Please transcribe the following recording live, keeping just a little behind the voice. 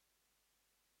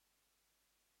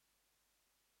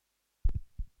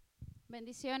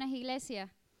Bendiciones,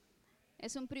 iglesia.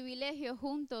 Es un privilegio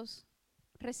juntos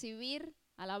recibir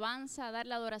alabanza, dar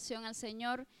la adoración al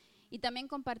Señor y también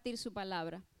compartir su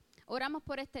palabra. Oramos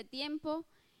por este tiempo.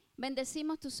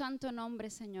 Bendecimos tu santo nombre,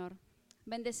 Señor.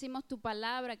 Bendecimos tu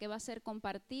palabra que va a ser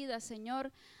compartida,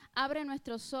 Señor. Abre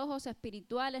nuestros ojos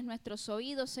espirituales, nuestros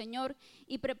oídos, Señor,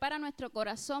 y prepara nuestro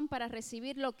corazón para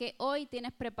recibir lo que hoy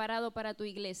tienes preparado para tu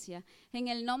iglesia. En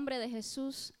el nombre de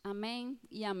Jesús, amén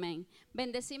y amén.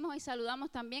 Bendecimos y saludamos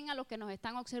también a los que nos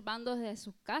están observando desde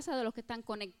sus casas, de los que están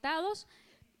conectados,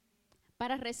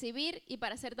 para recibir y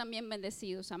para ser también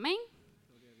bendecidos. Amén.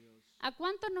 ¿A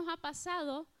cuántos nos ha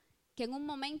pasado que en un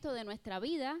momento de nuestra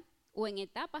vida o en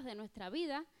etapas de nuestra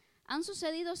vida han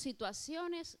sucedido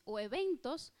situaciones o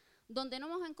eventos donde no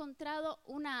hemos encontrado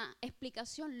una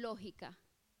explicación lógica,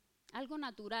 algo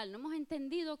natural, no hemos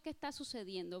entendido qué está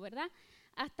sucediendo, ¿verdad?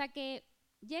 Hasta que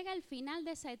llega el final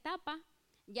de esa etapa,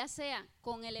 ya sea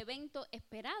con el evento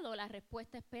esperado, la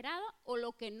respuesta esperada o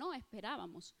lo que no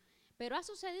esperábamos. Pero ha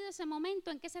sucedido ese momento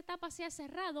en que esa etapa se ha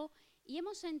cerrado y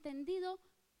hemos entendido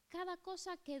cada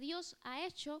cosa que Dios ha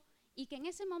hecho y que en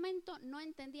ese momento no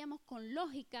entendíamos con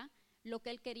lógica lo que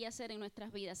Él quería hacer en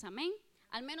nuestras vidas. Amén.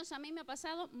 Al menos a mí me ha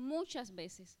pasado muchas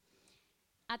veces.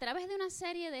 A través de una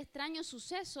serie de extraños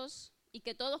sucesos y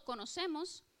que todos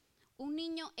conocemos, un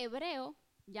niño hebreo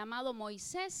llamado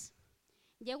Moisés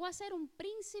llegó a ser un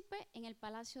príncipe en el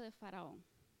palacio de Faraón.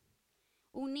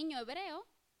 Un niño hebreo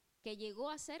que llegó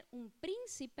a ser un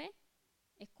príncipe,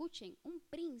 escuchen, un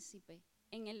príncipe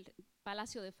en el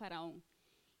palacio de Faraón.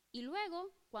 Y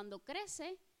luego, cuando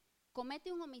crece,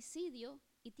 comete un homicidio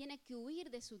y tiene que huir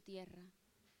de su tierra.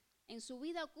 En su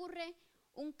vida ocurre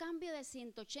un cambio de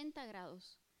 180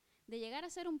 grados. De llegar a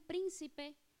ser un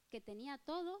príncipe que tenía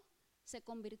todo, se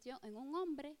convirtió en un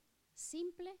hombre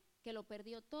simple que lo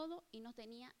perdió todo y no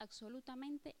tenía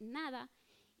absolutamente nada.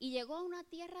 Y llegó a una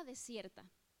tierra desierta.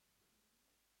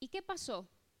 ¿Y qué pasó?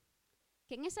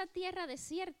 Que en esa tierra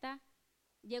desierta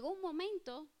llegó un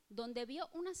momento donde vio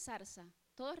una zarza.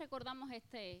 Todos recordamos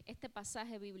este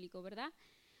pasaje bíblico, ¿verdad?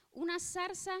 Una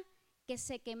zarza que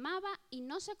se quemaba y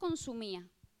no se consumía.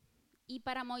 Y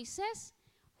para Moisés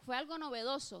fue algo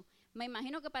novedoso. Me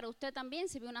imagino que para usted también,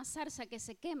 si ve una zarza que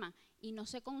se quema y no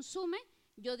se consume,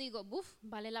 yo digo,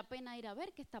 vale la pena ir a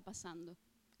ver qué está pasando.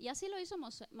 Y así lo hizo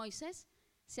Moisés.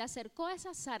 Se acercó a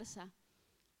esa zarza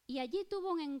y allí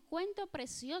tuvo un encuentro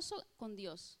precioso con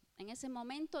Dios. En ese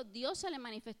momento Dios se le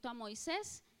manifestó a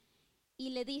Moisés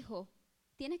y le dijo,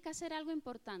 tienes que hacer algo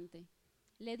importante.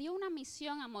 Le dio una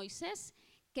misión a Moisés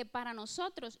que para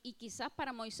nosotros y quizás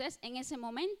para Moisés en ese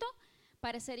momento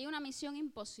parecería una misión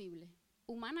imposible,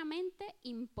 humanamente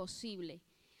imposible.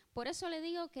 Por eso le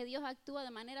digo que Dios actúa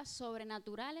de maneras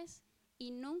sobrenaturales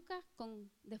y nunca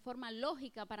de forma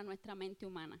lógica para nuestra mente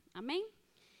humana. Amén.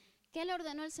 ¿Qué le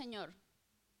ordenó el Señor?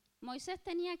 Moisés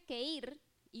tenía que ir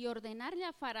y ordenarle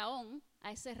a Faraón,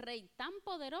 a ese rey tan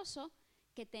poderoso,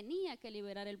 que tenía que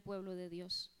liberar el pueblo de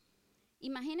Dios.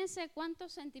 Imagínense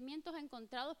cuántos sentimientos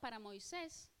encontrados para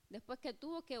Moisés, después que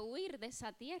tuvo que huir de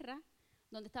esa tierra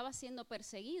donde estaba siendo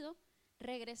perseguido,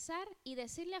 regresar y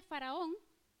decirle a Faraón,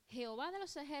 Jehová de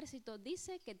los ejércitos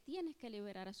dice que tienes que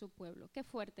liberar a su pueblo. Qué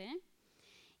fuerte, ¿eh?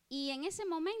 Y en ese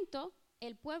momento,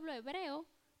 el pueblo hebreo,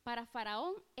 para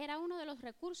Faraón, era uno de los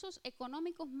recursos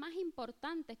económicos más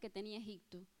importantes que tenía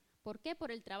Egipto. ¿Por qué?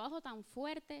 Por el trabajo tan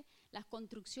fuerte, las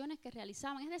construcciones que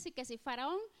realizaban. Es decir, que si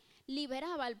Faraón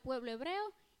liberaba al pueblo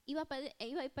hebreo, iba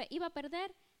a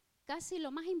perder casi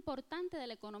lo más importante de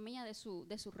la economía de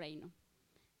su reino.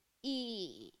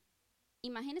 Y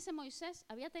imagínense, Moisés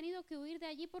había tenido que huir de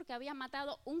allí porque había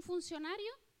matado un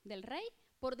funcionario del rey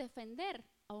por defender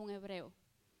a un hebreo.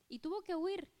 Y tuvo que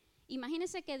huir.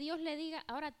 Imagínense que Dios le diga,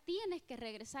 ahora tienes que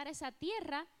regresar a esa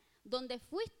tierra donde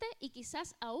fuiste y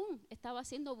quizás aún estaba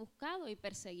siendo buscado y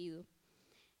perseguido.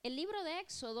 El libro de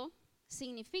Éxodo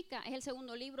significa, es el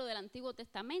segundo libro del Antiguo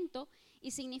Testamento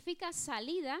y significa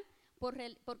salida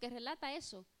porque relata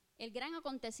eso, el gran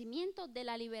acontecimiento de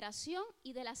la liberación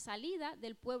y de la salida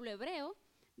del pueblo hebreo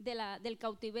del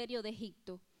cautiverio de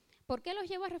Egipto. ¿Por qué los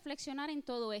llevo a reflexionar en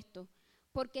todo esto?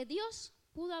 Porque Dios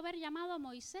pudo haber llamado a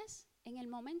Moisés en el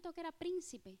momento que era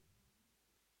príncipe.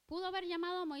 Pudo haber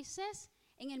llamado a Moisés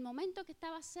en el momento que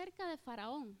estaba cerca de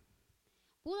Faraón.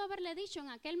 Pudo haberle dicho en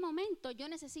aquel momento, yo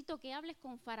necesito que hables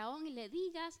con Faraón y le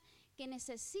digas que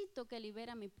necesito que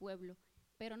libere a mi pueblo.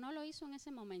 Pero no lo hizo en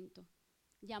ese momento.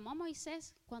 Llamó a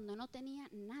Moisés cuando no tenía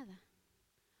nada.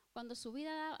 Cuando su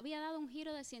vida había dado un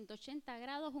giro de 180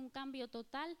 grados, un cambio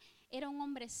total. Era un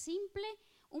hombre simple,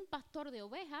 un pastor de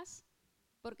ovejas,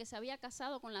 porque se había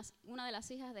casado con una de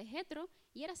las hijas de Jetro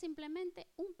y era simplemente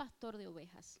un pastor de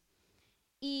ovejas.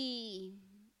 Y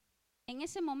en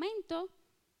ese momento,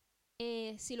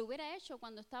 si lo hubiera hecho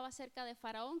cuando estaba cerca de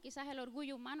Faraón, quizás el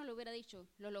orgullo humano le hubiera dicho,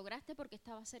 lo lograste porque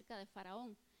estaba cerca de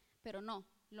Faraón. Pero no,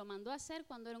 lo mandó a hacer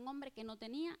cuando era un hombre que no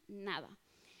tenía nada.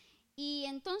 Y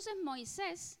entonces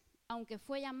Moisés, aunque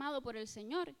fue llamado por el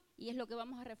Señor, y es lo que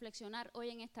vamos a reflexionar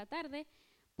hoy en esta tarde,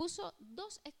 puso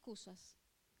dos excusas.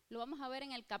 Lo vamos a ver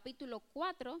en el capítulo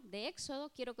 4 de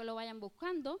Éxodo, quiero que lo vayan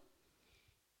buscando.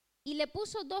 Y le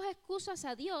puso dos excusas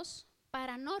a Dios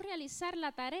para no realizar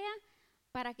la tarea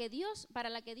para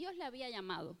la que Dios le había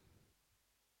llamado.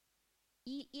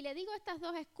 Y le digo estas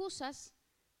dos excusas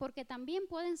porque también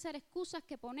pueden ser excusas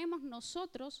que ponemos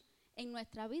nosotros en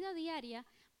nuestra vida diaria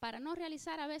para no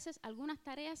realizar a veces algunas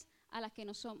tareas a las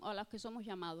que somos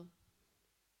llamados.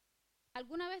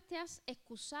 ¿Alguna vez te has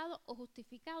excusado o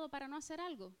justificado para no hacer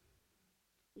algo?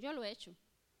 Yo lo he hecho.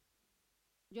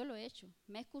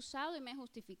 Me he excusado y me he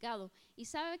justificado. ¿Y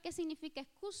sabe qué significa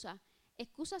excusa?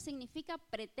 Excusa significa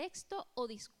pretexto o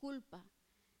disculpa.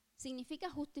 Significa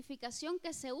justificación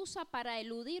que se usa para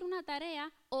eludir una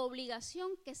tarea o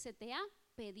obligación que se te ha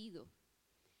pedido.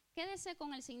 Quédese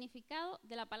con el significado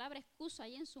de la palabra excusa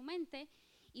ahí en su mente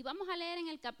y vamos a leer en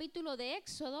el capítulo de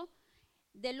Éxodo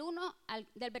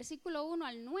del versículo 1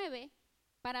 al 9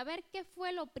 para ver qué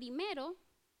fue lo primero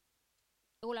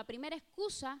o la primera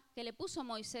excusa que le puso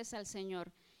Moisés al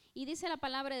Señor. Y dice la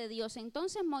palabra de Dios: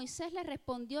 entonces Moisés le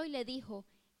respondió y le dijo,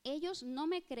 ellos no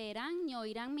me creerán ni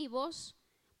oirán mi voz,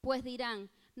 pues dirán,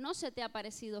 ¿no se te ha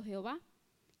aparecido Jehová?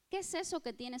 ¿Qué es eso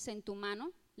que tienes en tu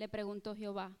mano? Le preguntó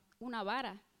Jehová. Una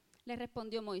vara, le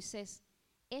respondió Moisés.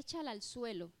 Échala al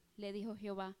suelo, le dijo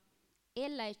Jehová.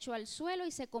 Él la echó al suelo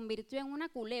y se convirtió en una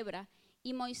culebra,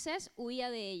 y Moisés huía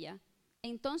de ella.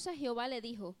 Entonces Jehová le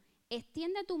dijo,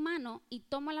 extiende tu mano y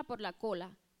tómala por la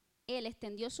cola. Él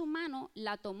extendió su mano,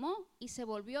 la tomó y se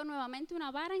volvió nuevamente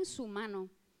una vara en su mano.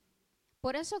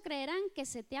 Por eso creerán que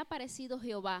se te ha aparecido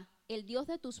Jehová, el Dios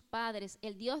de tus padres,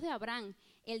 el Dios de Abraham,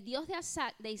 el Dios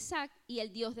de Isaac y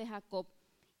el Dios de Jacob.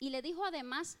 Y le dijo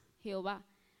además Jehová,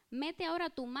 mete ahora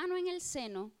tu mano en el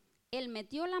seno. Él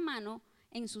metió la mano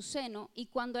en su seno y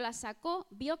cuando la sacó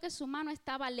vio que su mano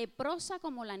estaba leprosa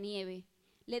como la nieve.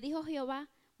 Le dijo Jehová,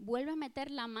 vuelve a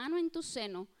meter la mano en tu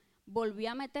seno.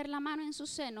 Volvió a meter la mano en su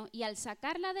seno y al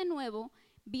sacarla de nuevo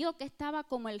vio que estaba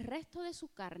como el resto de su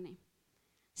carne.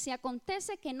 Si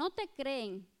acontece que no te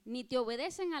creen ni te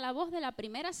obedecen a la voz de la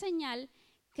primera señal,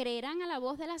 creerán a la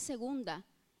voz de la segunda.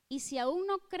 Y si aún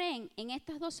no creen en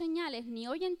estas dos señales ni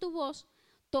oyen tu voz,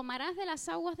 tomarás de las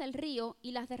aguas del río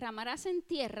y las derramarás en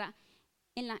tierra,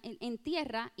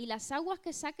 y las aguas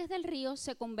que saques del río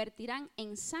se convertirán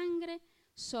en sangre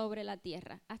sobre la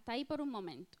tierra. Hasta ahí por un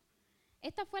momento.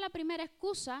 Esta fue la primera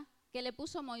excusa que le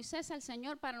puso Moisés al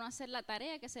Señor para no hacer la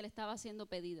tarea que se le estaba siendo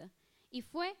pedida. Y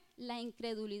fue la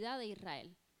incredulidad de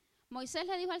Israel. Moisés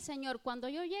le dijo al Señor, cuando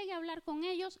yo llegue a hablar con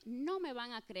ellos, no me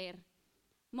van a creer.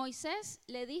 Moisés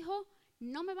le dijo,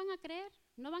 no me van a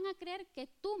creer que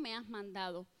tú me has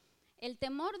mandado. El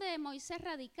temor de Moisés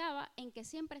radicaba en que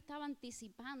siempre estaba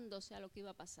anticipándose a lo que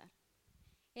iba a pasar.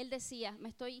 Él decía, me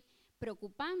estoy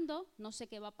preocupando, no sé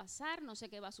qué va a pasar, no sé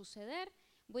qué va a suceder.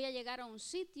 Voy a llegar a un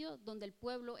sitio donde el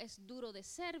pueblo es duro de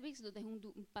cerviz, donde es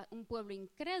un pueblo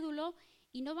incrédulo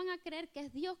y no van a creer que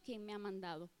es Dios quien me ha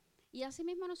mandado. Y así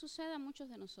mismo nos sucede a muchos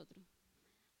de nosotros.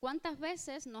 ¿Cuántas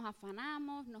veces nos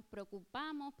afanamos, nos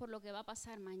preocupamos por lo que va a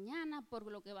pasar mañana, por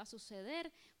lo que va a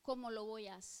suceder, cómo lo voy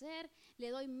a hacer? Le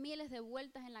doy miles de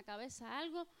vueltas en la cabeza a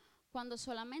algo cuando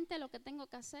solamente lo que tengo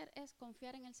que hacer es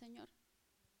confiar en el Señor.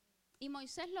 Y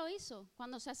Moisés lo hizo.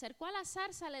 Cuando se acercó a la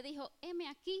zarza le dijo, heme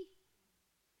aquí.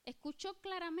 Escuchó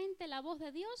claramente la voz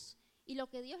de Dios y lo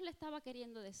que Dios le estaba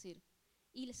queriendo decir.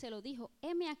 Y se lo dijo,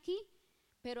 heme aquí,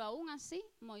 pero aún así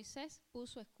Moisés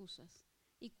puso excusas.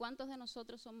 ¿Y cuántos de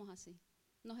nosotros somos así?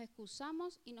 Nos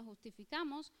excusamos y nos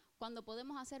justificamos cuando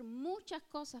podemos hacer muchas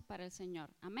cosas para el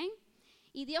Señor. Amén.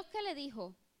 Y Dios, ¿qué le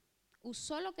dijo?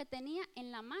 Usó lo que tenía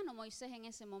en la mano Moisés en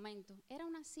ese momento. Era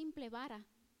una simple vara.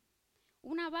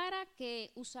 Una vara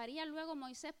que usaría luego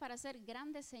Moisés para hacer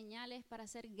grandes señales, para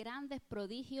hacer grandes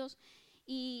prodigios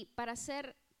y para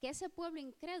hacer que ese pueblo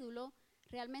incrédulo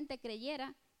realmente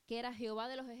creyera que era Jehová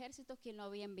de los ejércitos quien lo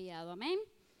había enviado. Amén.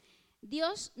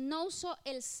 Dios no usó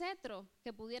el cetro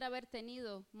que pudiera haber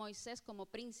tenido Moisés como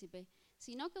príncipe,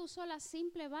 sino que usó la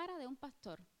simple vara de un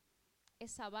pastor.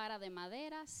 Esa vara de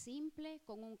madera simple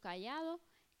con un cayado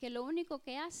que lo único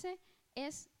que hace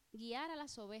es guiar a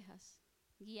las ovejas,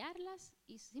 guiarlas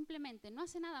y simplemente no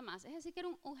hace nada más. Es decir, que era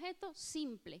un objeto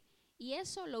simple y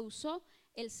eso lo usó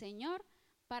el Señor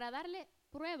para darle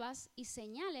pruebas y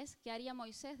señales que haría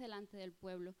Moisés delante del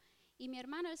pueblo. Y mi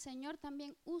hermano, el Señor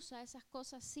también usa esas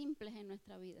cosas simples en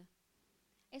nuestra vida.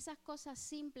 Esas cosas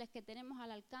simples que tenemos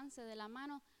al alcance de la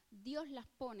mano, Dios las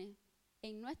pone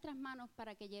en nuestras manos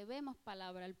para que llevemos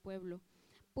palabra al pueblo.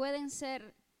 Pueden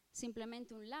ser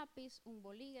simplemente un lápiz, un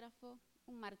bolígrafo,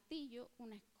 un martillo,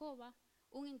 una escoba,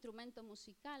 un instrumento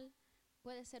musical,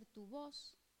 puede ser tu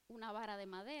voz, una vara de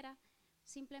madera,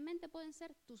 simplemente pueden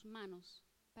ser tus manos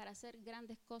para hacer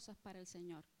grandes cosas para el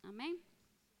Señor. Amén.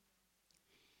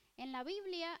 En la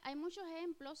Biblia hay muchos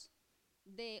ejemplos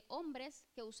de hombres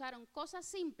que usaron cosas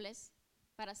simples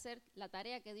para hacer la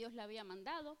tarea que Dios le había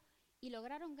mandado y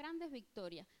lograron grandes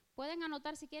victorias. Pueden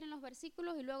anotar si quieren los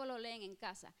versículos y luego lo leen en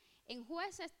casa. En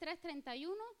Jueces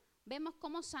 3:31 vemos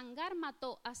cómo Sangar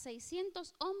mató a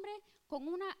 600 hombres con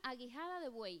una aguijada de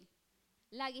buey.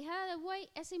 La aguijada de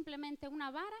buey es simplemente una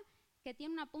vara que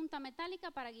tiene una punta metálica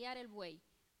para guiar el buey.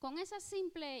 Con ese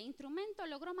simple instrumento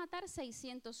logró matar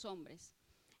 600 hombres.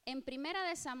 En 1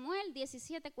 de Samuel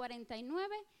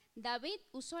 17:49, David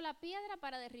usó la piedra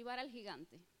para derribar al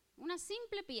gigante. Una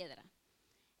simple piedra.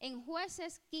 En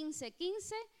Jueces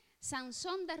 15:15,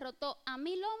 Sansón derrotó a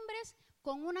 1000 hombres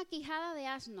con una quijada de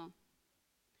asno.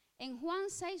 En Juan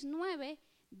 6:9,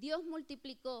 Dios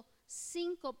multiplicó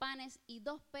 5 panes y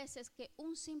 2 peces que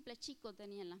un simple chico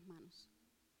tenía en las manos.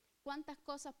 ¿Cuántas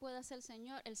cosas puede hacer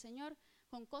el Señor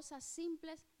con cosas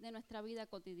simples de nuestra vida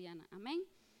cotidiana? Amén.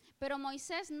 Pero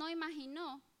Moisés no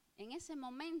imaginó en ese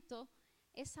momento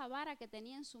esa vara que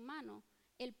tenía en su mano,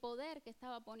 el poder que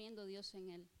estaba poniendo Dios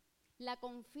en él, la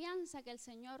confianza que el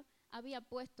Señor había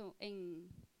puesto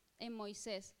en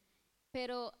Moisés.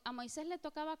 Pero a Moisés le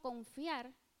tocaba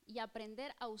confiar y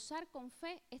aprender a usar con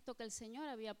fe esto que el Señor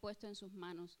había puesto en sus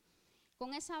manos.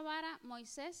 Con esa vara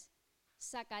Moisés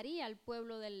sacaría al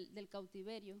pueblo del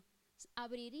cautiverio,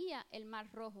 abriría el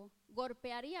mar rojo,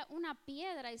 golpearía una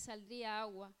piedra y saldría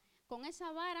agua. Con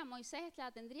esa vara Moisés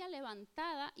la tendría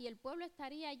levantada y el pueblo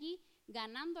estaría allí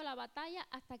ganando la batalla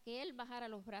hasta que él bajara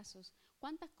los brazos.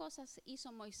 ¿Cuántas cosas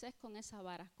hizo Moisés con esa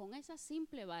vara? Con esa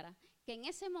simple vara, que en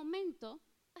ese momento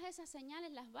todas esas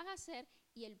señales las vas a hacer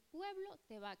y el pueblo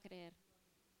te va a creer.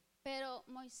 Pero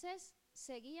Moisés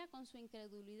seguía con su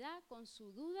incredulidad, con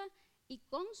su duda y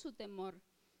con su temor.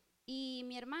 Y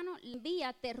mi hermano,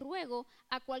 envía, te ruego,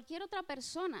 a cualquier otra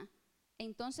persona.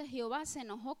 Entonces Jehová se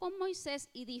enojó con Moisés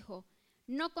y dijo,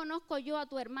 ¿no conozco yo a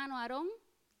tu hermano Aarón,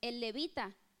 el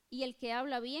levita y el que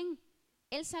habla bien?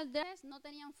 Él saldrá. No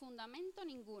tenían fundamento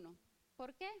ninguno.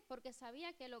 ¿Por qué? Porque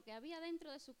sabía que lo que había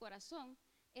dentro de su corazón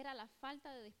era la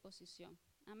falta de disposición.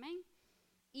 Amén.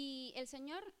 Y el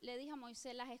Señor le dijo a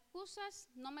Moisés, las excusas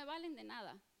no me valen de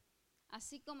nada.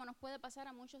 Así como nos puede pasar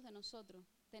a muchos de nosotros,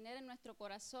 tener en nuestro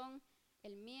corazón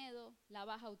el miedo, la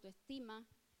baja autoestima,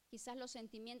 quizás los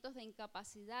sentimientos de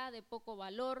incapacidad, de poco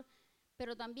valor,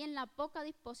 pero también la poca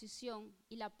disposición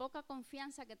y la poca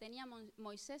confianza que tenía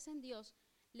Moisés en Dios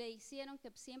le hicieron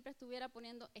que siempre estuviera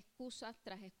poniendo excusas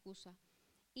tras excusas.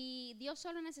 Y Dios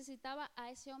solo necesitaba a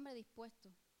ese hombre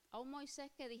dispuesto, a un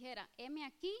Moisés que dijera, heme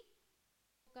aquí.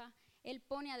 Él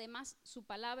pone además su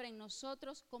palabra en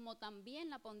nosotros, como también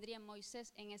la pondría en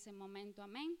Moisés en ese momento.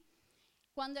 Amén.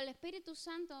 Cuando el Espíritu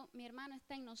Santo, mi hermano,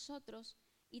 está en nosotros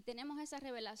y tenemos esa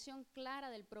revelación clara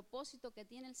del propósito que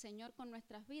tiene el Señor con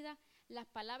nuestras vidas, las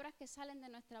palabras que salen de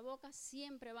nuestra boca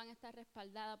siempre van a estar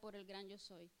respaldadas por el gran yo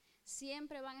soy.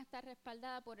 Siempre van a estar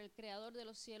respaldadas por el Creador de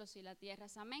los cielos y la tierra.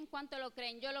 Amén. ¿Cuánto lo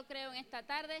creen? Yo lo creo en esta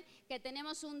tarde, que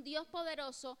tenemos un Dios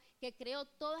poderoso que creó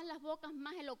todas las bocas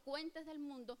más elocuentes del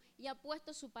mundo y ha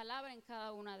puesto su palabra en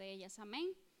cada una de ellas. Amén.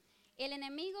 El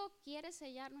enemigo quiere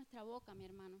sellar nuestra boca, mi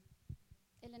hermano.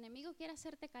 El enemigo quiere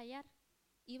hacerte callar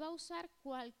y va a usar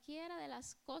cualquiera de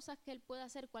las cosas que él pueda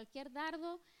hacer, cualquier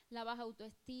dardo, la baja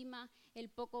autoestima, el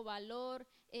poco valor,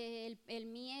 el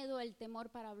miedo, el temor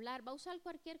para hablar, va a usar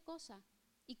cualquier cosa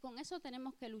y con eso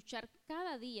tenemos que luchar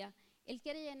cada día. Él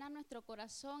quiere llenar nuestro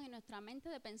corazón y nuestra mente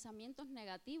de pensamientos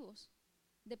negativos,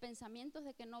 de pensamientos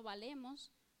de que no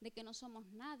valemos, de que no somos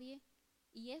nadie,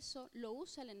 y eso lo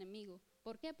usa el enemigo.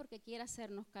 ¿Por qué? Porque quiere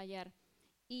hacernos callar.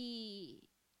 Y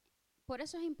por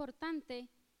eso es importante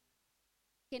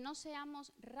que no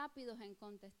seamos rápidos en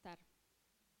contestar.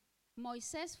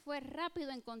 Moisés fue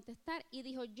rápido en contestar y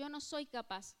dijo, yo no soy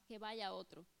capaz, que vaya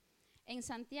otro. En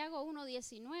Santiago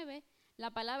 1:19,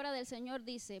 la palabra del Señor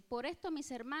dice, por esto,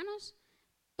 mis hermanos,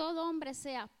 todo hombre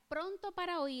sea pronto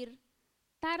para oír,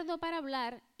 tardo para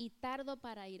hablar y tardo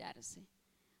para airarse.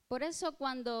 Por eso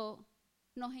cuando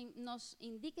nos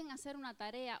indiquen hacer una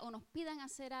tarea o nos pidan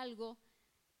hacer algo,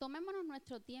 tomémonos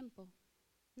nuestro tiempo.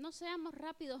 No seamos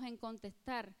rápidos en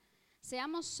contestar,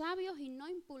 seamos sabios y no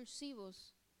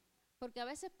impulsivos, porque a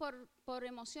veces por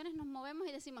emociones nos movemos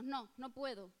y decimos, no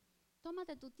puedo.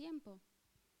 tómate tu tiempo.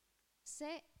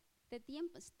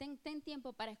 Ten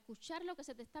tiempo para escuchar lo que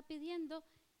se te está pidiendo,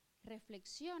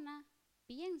 reflexiona,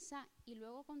 piensa y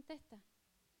luego contesta.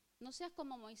 No seas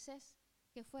como Moisés,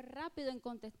 que fue rápido en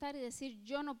contestar y decir,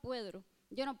 yo no puedo.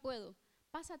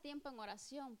 Pasa tiempo en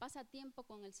oración, pasa tiempo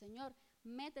con el Señor,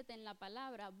 métete en la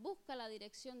palabra, busca la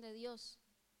dirección de Dios.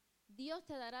 Dios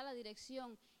te dará la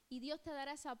dirección y Dios te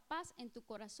dará esa paz en tu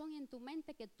corazón y en tu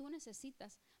mente que tú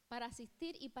necesitas para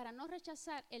asistir y para no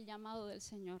rechazar el llamado del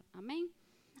Señor. Amén.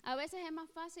 A veces es más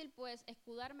fácil pues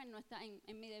escudarme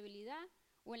en mi debilidad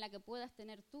o en la que puedas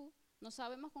tener tú. No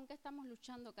sabemos con qué estamos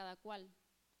luchando cada cual.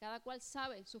 Cada cual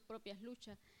sabe sus propias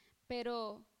luchas,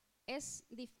 pero es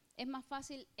más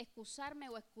fácil excusarme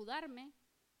o escudarme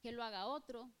que lo haga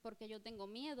otro porque yo tengo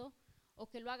miedo, o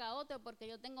que lo haga otro porque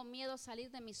yo tengo miedo a salir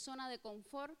de mi zona de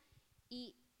confort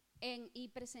y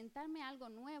presentarme algo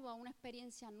nuevo, a una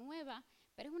experiencia nueva,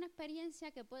 pero es una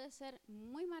experiencia que puede ser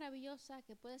muy maravillosa,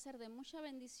 que puede ser de mucha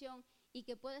bendición y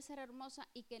que puede ser hermosa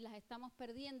y que las estamos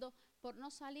perdiendo por no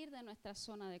salir de nuestra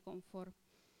zona de confort.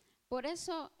 Por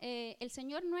eso el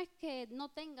Señor no es que no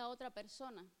tenga otra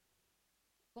persona,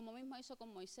 como mismo hizo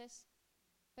con Moisés.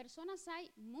 Personas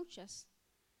hay muchas,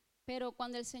 pero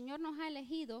cuando el Señor nos ha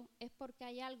elegido es porque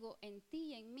hay algo en ti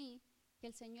y en mí que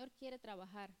el Señor quiere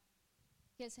trabajar,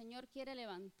 que el Señor quiere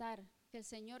levantar, que el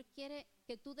Señor quiere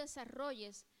que tú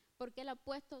desarrolles porque Él ha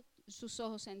puesto sus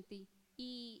ojos en ti.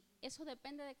 Y eso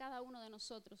depende de cada uno de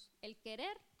nosotros, el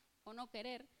querer o no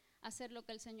querer hacer lo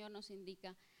que el Señor nos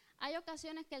indica. Hay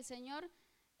ocasiones que el Señor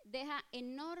deja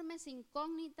enormes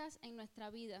incógnitas en nuestra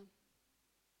vida.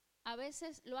 A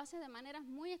veces lo hace de maneras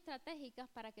muy estratégicas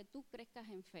para que tú crezcas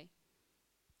en fe.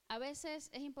 A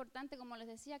veces es importante, como les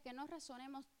decía, que no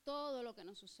razonemos todo lo que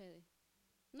nos sucede.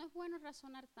 No es bueno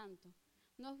razonar tanto.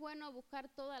 No es bueno buscar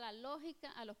toda la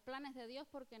lógica a los planes de Dios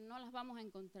porque no las vamos a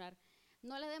encontrar.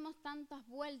 No le demos tantas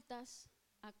vueltas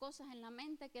a cosas en la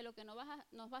mente que lo que nos va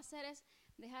a hacer es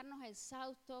dejarnos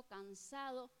exhaustos,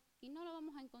 cansados, y no lo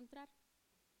vamos a encontrar.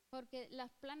 Porque los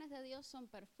planes de Dios son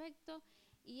perfectos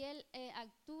y Él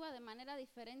actúa de manera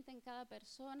diferente en cada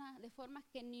persona, de formas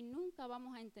que ni nunca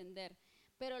vamos a entender.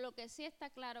 Pero lo que sí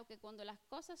está claro que cuando las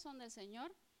cosas son del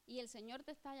Señor y el Señor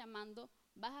te está llamando,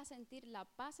 vas a sentir la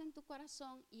paz en tu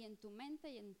corazón y en tu mente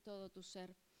y en todo tu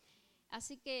ser.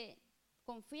 Así que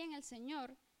confía en el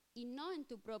Señor y no en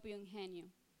tu propio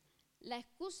ingenio. La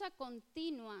excusa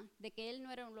continua de que él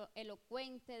no era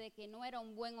elocuente, de que no era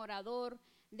un buen orador,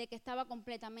 de que estaba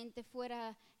completamente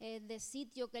fuera de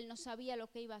sitio, que él no sabía lo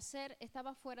que iba a hacer,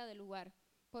 estaba fuera de lugar.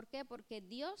 ¿Por qué? Porque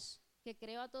Dios, que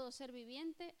creó a todo ser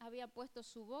viviente, había puesto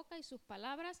su boca y sus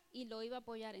palabras y lo iba a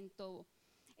apoyar en todo.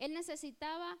 Él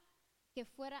necesitaba que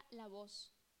fuera la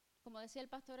voz, como decía el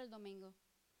pastor el domingo.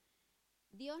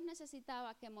 Dios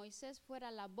necesitaba que Moisés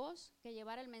fuera la voz que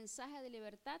llevara el mensaje de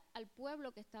libertad al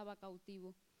pueblo que estaba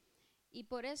cautivo. Y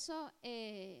por eso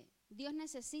Dios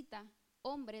necesita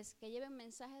hombres que lleven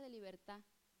mensajes de libertad,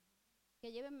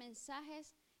 que lleven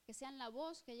mensajes que sean la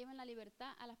voz, que lleven la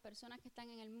libertad a las personas que están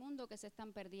en el mundo, que se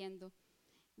están perdiendo.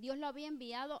 Dios lo había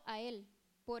enviado a él.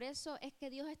 Por eso es que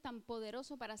Dios es tan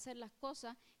poderoso para hacer las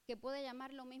cosas que puede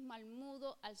llamar lo mismo al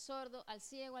mudo, al sordo, al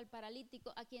ciego, al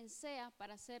paralítico, a quien sea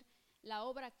para hacer la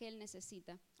obra que él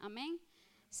necesita. Amén.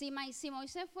 Si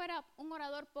Moisés fuera un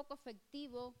orador poco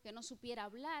efectivo, que no supiera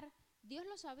hablar, Dios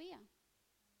lo sabía.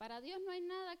 Para Dios no hay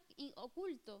nada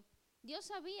oculto. Dios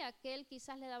sabía que él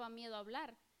quizás le daba miedo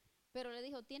hablar, pero le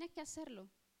dijo, tienes que hacerlo.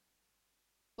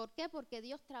 ¿Por qué? Porque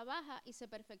Dios trabaja y se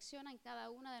perfecciona en cada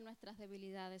una de nuestras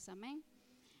debilidades. Amén.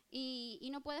 Y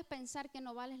no puedes pensar que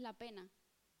no vales la pena.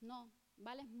 No,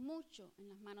 vales mucho en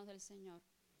las manos del Señor.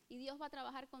 Y Dios va a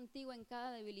trabajar contigo en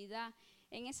cada debilidad.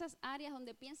 En esas áreas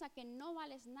donde piensas que no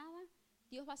vales nada,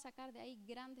 Dios va a sacar de ahí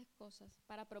grandes cosas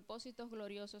para propósitos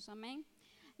gloriosos. Amén.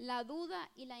 La duda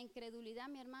y la incredulidad,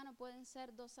 mi hermano, pueden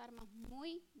ser dos armas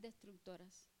muy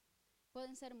destructoras.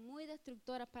 Pueden ser muy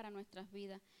destructoras para nuestras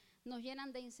vidas. Nos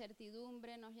llenan de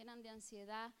incertidumbre, nos llenan de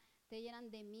ansiedad, te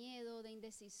llenan de miedo, de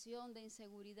indecisión, de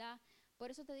inseguridad.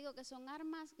 Por eso te digo que son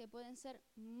armas que pueden ser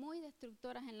muy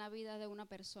destructoras en la vida de una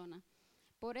persona.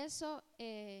 Por eso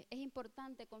es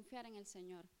importante confiar en el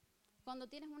Señor. Cuando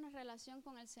tienes una relación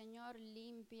con el Señor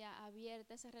limpia,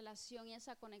 abierta, esa relación y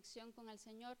esa conexión con el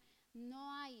Señor,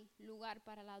 no hay lugar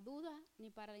para la duda,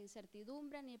 ni para la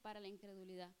incertidumbre, ni para la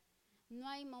incredulidad. No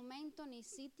hay momento ni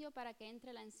sitio para que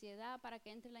entre la ansiedad, para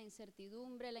que entre la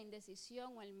incertidumbre, la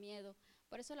indecisión o el miedo.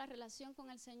 Por eso la relación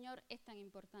con el Señor es tan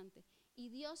importante. Y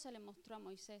Dios se le mostró a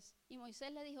Moisés. Y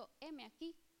Moisés le dijo, heme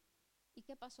aquí. ¿Y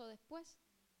qué pasó después?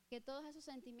 Que todos esos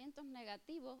sentimientos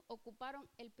negativos ocuparon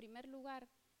el primer lugar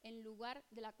en lugar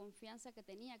de la confianza que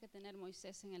tenía que tener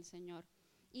Moisés en el Señor.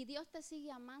 Y Dios te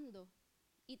sigue amando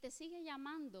y te sigue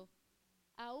llamando,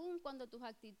 aun cuando tus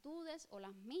actitudes o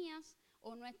las mías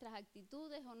o nuestras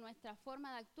actitudes o nuestra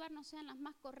forma de actuar no sean las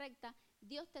más correctas.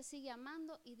 Dios te sigue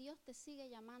amando y Dios te sigue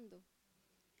llamando.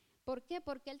 ¿Por qué?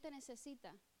 Porque Él te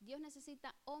necesita. Dios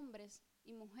necesita hombres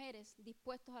y mujeres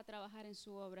dispuestos a trabajar en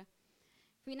su obra.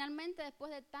 Finalmente,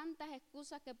 después de tantas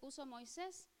excusas que puso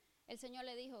Moisés, el Señor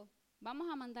le dijo, vamos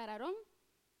a mandar a Aarón.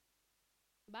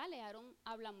 Vale, Aarón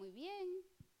habla muy bien,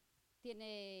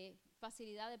 tiene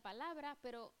facilidad de palabra,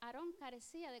 pero Aarón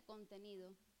carecía de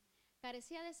contenido,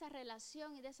 carecía de esa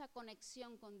relación y de esa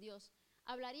conexión con Dios.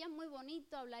 Hablaría muy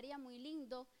bonito, hablaría muy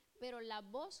lindo, pero la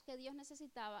voz que Dios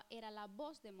necesitaba era la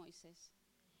voz de Moisés.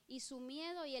 Y su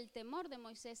miedo y el temor de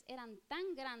Moisés eran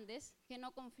tan grandes que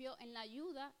no confió en la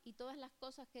ayuda y todas las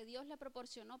cosas que Dios le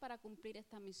proporcionó para cumplir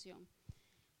esta misión.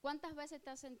 ¿Cuántas veces te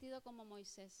has sentido como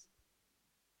Moisés?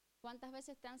 ¿Cuántas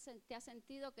veces te has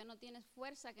sentido que no tienes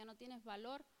fuerza, que no tienes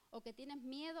valor o que tienes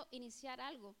miedo a iniciar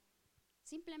algo?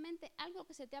 Simplemente algo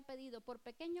que se te ha pedido, por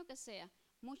pequeño que sea.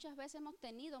 Muchas veces hemos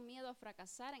tenido miedo a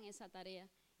fracasar en esa tarea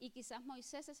y quizás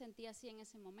Moisés se sentía así en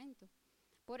ese momento.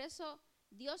 Por eso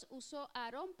Dios usó a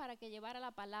Aarón para que llevara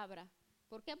la palabra.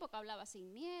 ¿Por qué? Porque hablaba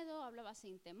sin miedo, hablaba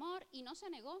sin temor y no se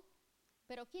negó.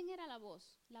 Pero ¿quién era la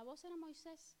voz? La voz era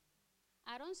Moisés.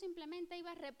 Aarón simplemente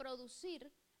iba a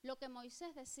reproducir lo que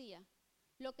Moisés decía.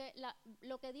 Lo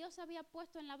que Dios había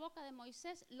puesto en la boca de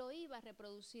Moisés lo iba a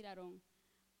reproducir Aarón.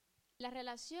 La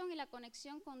relación y la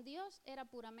conexión con Dios era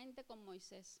puramente con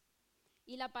Moisés.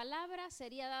 Y la palabra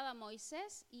sería dada a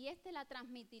Moisés y éste la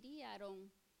transmitiría a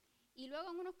Aarón. Y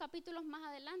luego en unos capítulos más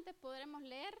adelante podremos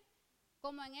leer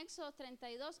cómo en Éxodo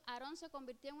 32 Aarón se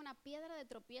convirtió en una piedra de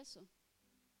tropiezo,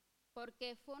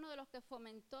 porque fue uno de los que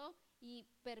fomentó y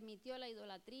permitió la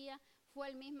idolatría. Fue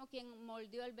el mismo quien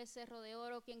moldeó el becerro de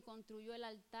oro, quien construyó el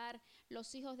altar.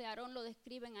 Los hijos de Aarón lo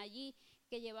describen allí,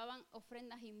 que llevaban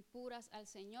ofrendas impuras al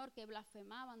Señor, que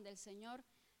blasfemaban del Señor.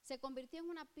 Se convirtió en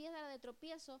una piedra de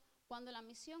tropiezo cuando la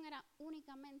misión era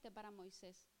únicamente para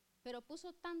Moisés. Pero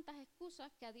puso tantas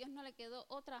excusas que a Dios no le quedó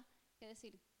otra que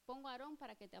decir, pongo a Aarón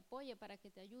para que te apoye, para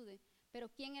que te ayude. Pero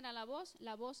 ¿quién era la voz?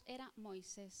 La voz era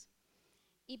Moisés.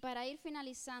 Y para ir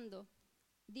finalizando,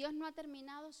 Dios no ha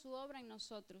terminado su obra en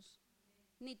nosotros,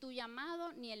 ni tu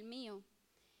llamado ni el mío.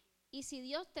 Y si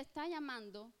Dios te está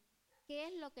llamando, ¿qué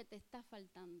es lo que te está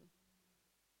faltando?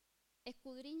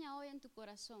 Escudriña hoy en tu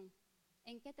corazón.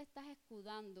 ¿En qué te estás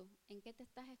escudando? ¿En qué te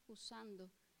estás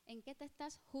excusando? ¿En qué te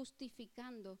estás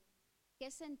justificando? ¿Qué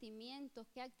sentimientos,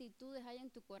 qué actitudes hay en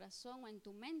tu corazón o en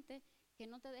tu mente que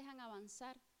no te dejan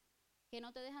avanzar? Que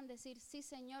no te dejan decir, sí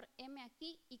Señor, heme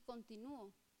aquí y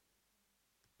continúo.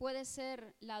 Puede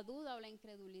ser la duda o la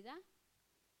incredulidad.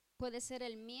 Puede ser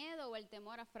el miedo o el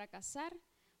temor a fracasar.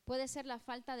 Puede ser la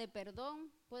falta de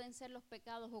perdón. Pueden ser los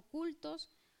pecados ocultos.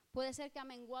 Puede ser que ha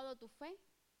menguado tu fe.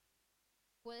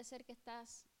 Puede ser que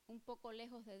estás un poco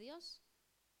lejos de Dios.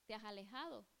 Te has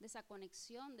alejado de esa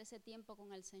conexión, de ese tiempo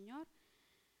con el Señor.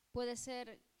 Puede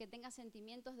ser que tengas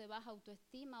sentimientos de baja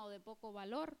autoestima o de poco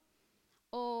valor.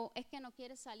 O es que no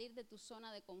quieres salir de tu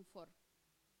zona de confort.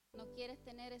 No quieres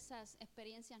tener esas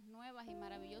experiencias nuevas y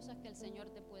maravillosas que el Señor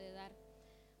te puede dar.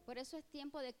 Por eso es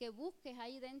tiempo de que busques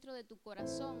ahí dentro de tu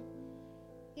corazón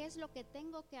qué es lo que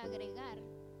tengo que agregar,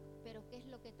 pero qué es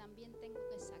lo que también tengo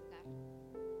que sacar.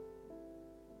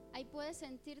 Ahí puedes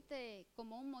sentirte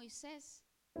como un Moisés,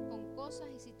 con cosas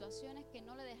y situaciones que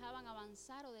no le dejaban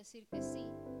avanzar o decir que sí.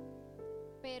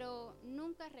 Pero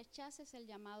nunca rechaces el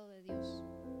llamado de Dios.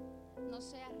 No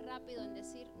seas rápido en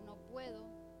decir no puedo,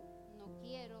 no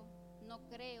quiero, no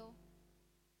creo.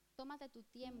 Tómate tu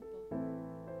tiempo,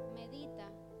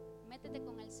 medita, métete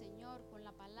con el Señor, con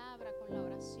la palabra, con la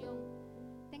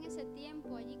oración. Ten ese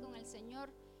tiempo allí con el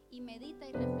Señor y medita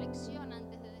y reflexiona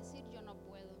antes de decir yo no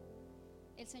puedo.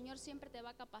 El Señor siempre te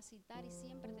va a capacitar y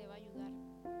siempre te va a ayudar.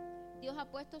 Dios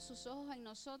ha puesto sus ojos en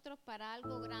nosotros para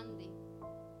algo grande.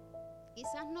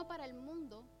 Quizás no para el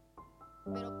mundo,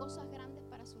 pero cosas grandes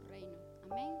para su reino.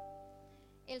 Amén.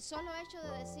 El solo hecho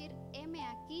de decir, heme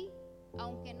aquí,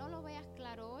 aunque no lo veas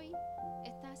claro hoy,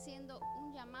 está haciendo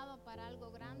un llamado para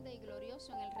algo grande y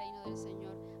glorioso en el reino del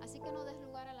Señor. Así que no des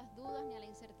lugar a las dudas ni a la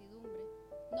incertidumbre.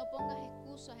 No pongas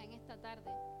excusas en esta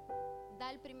tarde.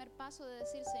 Da el primer paso de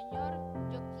decir,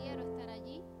 Señor, yo quiero estar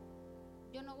allí.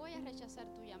 Yo no voy a rechazar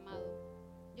tu llamado.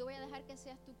 Yo voy a dejar que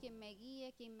seas tú quien me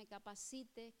guíe, quien me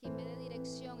capacite, quien me dé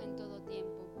dirección en todo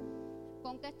tiempo.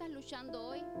 ¿Con qué estás luchando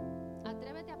hoy?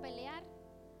 Atrévete a pelear,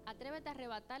 atrévete a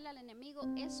arrebatarle al enemigo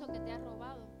eso que te ha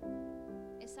robado,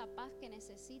 esa paz que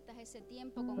necesitas, ese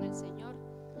tiempo con el Señor.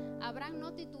 Abraham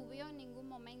no titubeó en ningún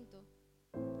momento.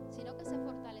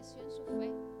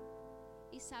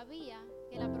 sabía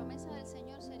que la promesa del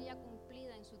Señor sería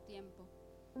cumplida en su tiempo.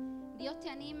 Dios te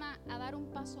anima a dar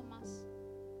un paso más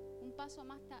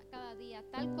cada día,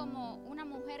 tal como una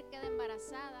mujer queda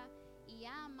embarazada y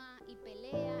ama y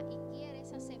pelea y quiere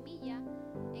esa semilla.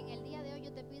 En el día de hoy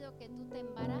yo te pido que tú te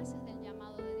embaraces del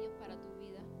llamado de Dios para tu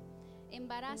vida.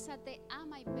 Embarázate,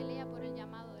 ama y pelea por el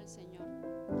llamado del Señor.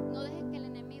 No dejes que el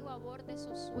enemigo aborte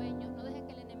esos sueños, no dejes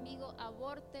que el enemigo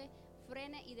aborte,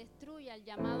 frene y destruya el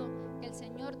llamado que el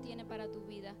Señor tiene para tu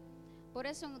vida. Por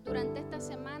eso durante esta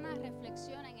semana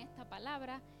reflexiona en esta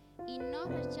palabra y no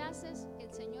rechaces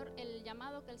el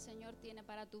llamado que el Señor tiene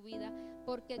para tu vida,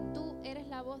 porque tú eres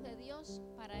la voz de Dios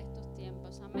para estos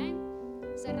tiempos. Amén.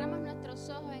 Cerramos nuestros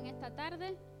ojos en esta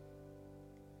tarde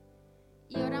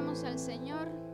y oramos al Señor.